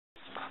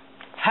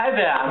Hi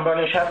there, I'm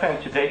Brony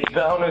and today's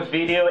bonus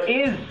video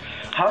is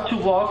how to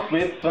walk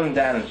with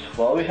fondant.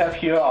 Well, we have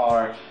here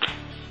our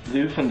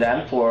blue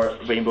fondant for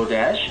Rainbow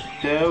Dash.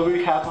 So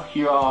we have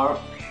here our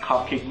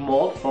cupcake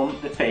mold from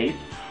the face.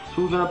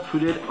 So we're gonna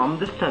put it on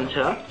the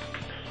center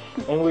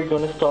and we're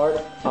gonna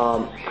start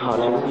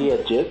cutting the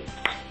edges,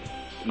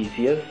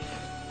 easy as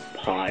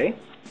pie.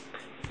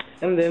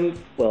 And then,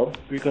 well,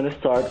 we're gonna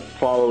start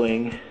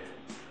following.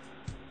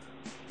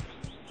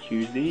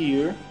 Here's the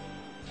ear.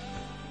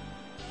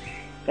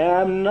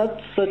 I'm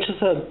not such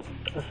as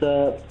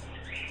a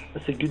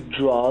good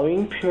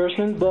drawing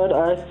person, but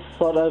I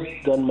thought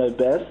I've done my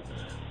best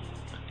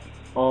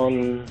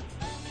on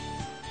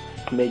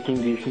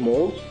making these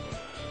molds.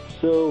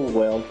 So,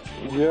 well,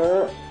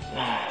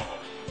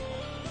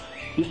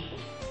 this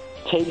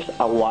takes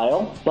a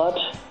while, but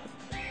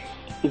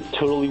it's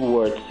totally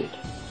worth it.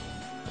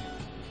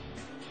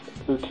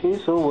 Okay,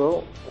 so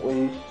well,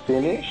 we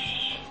finish.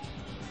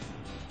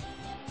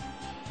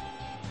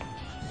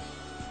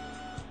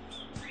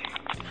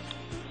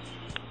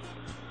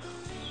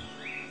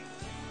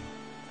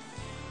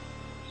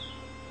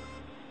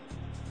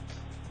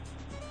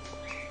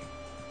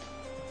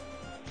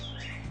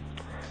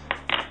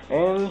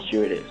 And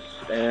here it is,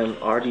 and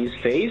Artie's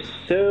face.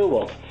 So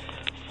well,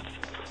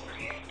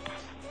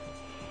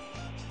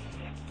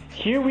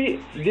 here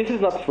this is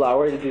not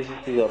flour, this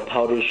is a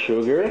powdered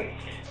sugar.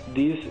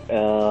 This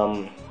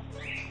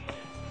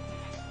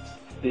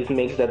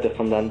makes that the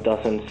fondant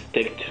doesn't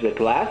stick to the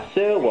glass.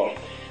 So well,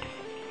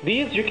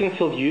 these you can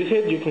still use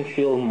it, you can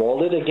still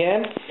mold it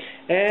again,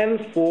 and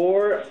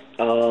for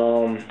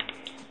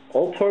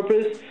all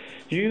purpose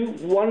you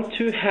want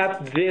to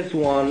have this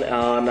one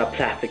on a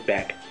plastic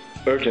bag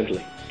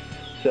urgently.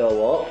 So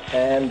well,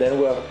 and then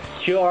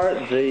here are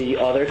the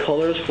other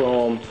colors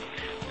from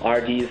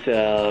Artie's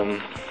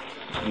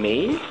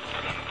main,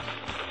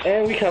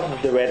 and we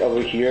have the red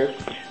over here.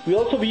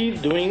 We'll also be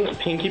doing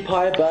Pinkie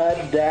Pie,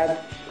 but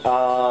that's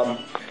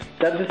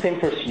the same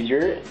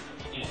procedure.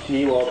 You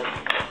see, well,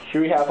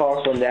 here we have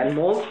our fondant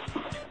mold.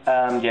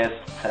 Yes,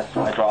 that's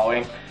my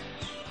drawing.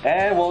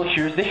 And well,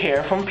 here's the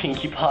hair from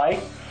Pinkie Pie,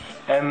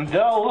 and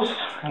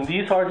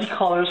these are the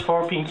colors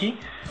for Pinkie.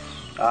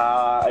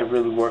 I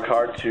really work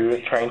hard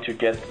trying to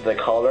get the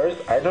colors.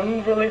 I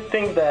don't really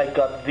think that I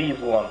got these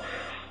one,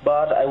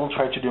 but I will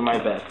try to do my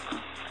best.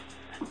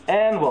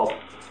 And well,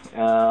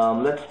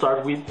 let's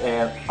start with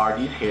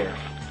Artie's hair.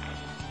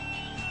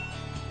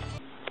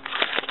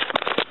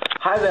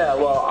 Hi there,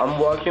 well, I'm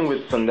working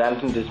with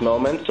fondant in this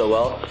moment, so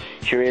well,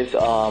 here is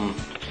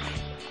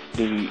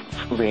the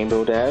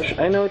Rainbow Dash.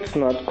 I know it's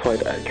not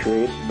quite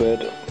accurate,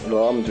 but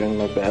well, I'm doing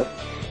my best.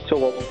 So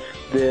well,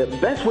 the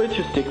best way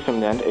to stick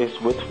fondant is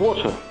with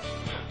water.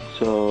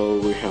 So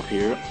we have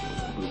here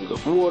a little bit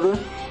of water,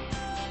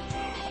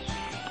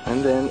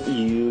 and then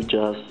you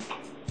just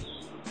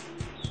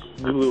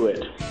glue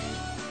it,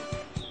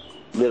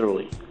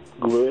 literally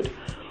glue it,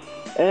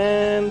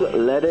 and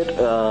let it,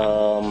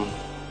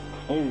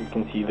 you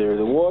can see there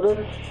the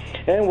water,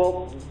 and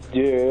well,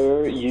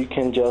 there you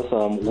can just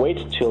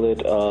wait till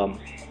it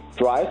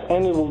dries,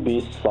 and it will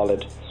be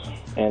solid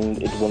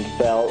and it won't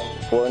fall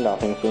for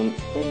nothing. So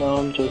right now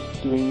I'm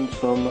just doing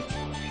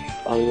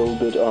a little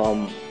bit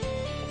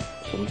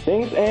some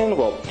things, and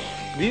well,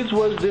 this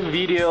was the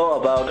video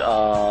about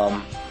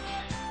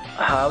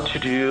how to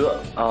do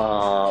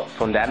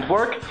fondant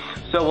work.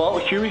 So well,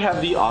 here we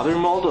have the other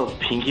mold of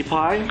Pinkie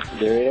Pie.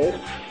 There it is.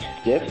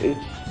 Yes, it's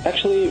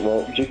actually,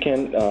 well, you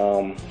can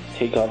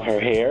take off her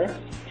hair,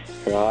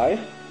 her eyes,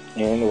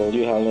 and well,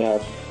 you only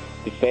have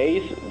the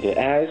face, the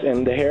eyes,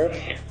 and the hair.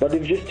 But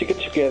if you stick it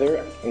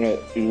together,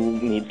 you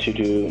need to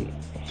do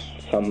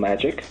some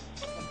magic.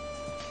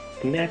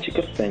 The magic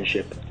of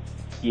friendship.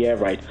 Yeah,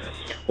 right.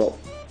 Well,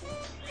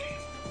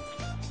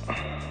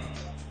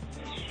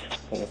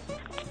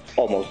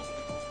 almost.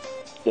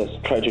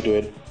 Just try to do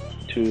it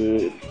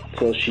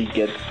till she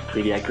gets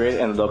pretty accurate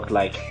and look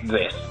like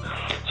this.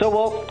 So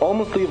well,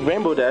 almost the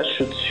Rainbow Dash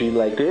should shoot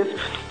like this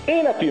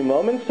in a few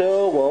moments.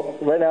 So well,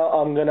 right now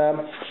I'm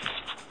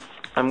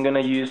gonna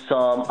use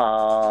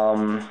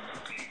some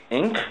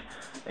ink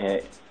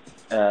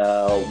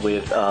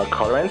with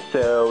colorant,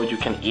 so you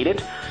can eat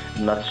it,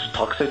 not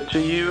toxic to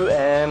you.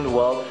 And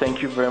well,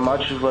 thank you very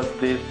much. It was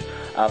this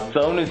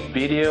bonus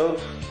video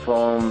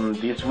from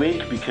this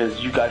week because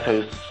you guys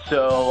are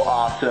so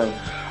awesome.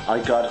 I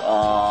got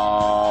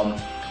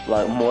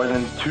like more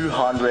than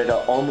 200,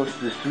 almost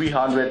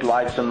 300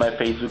 likes on my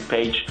Facebook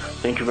page.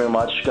 Thank you very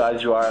much,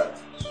 guys. You are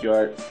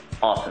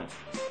awesome.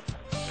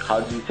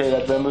 How do you say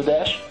that, Rainbow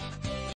Dash?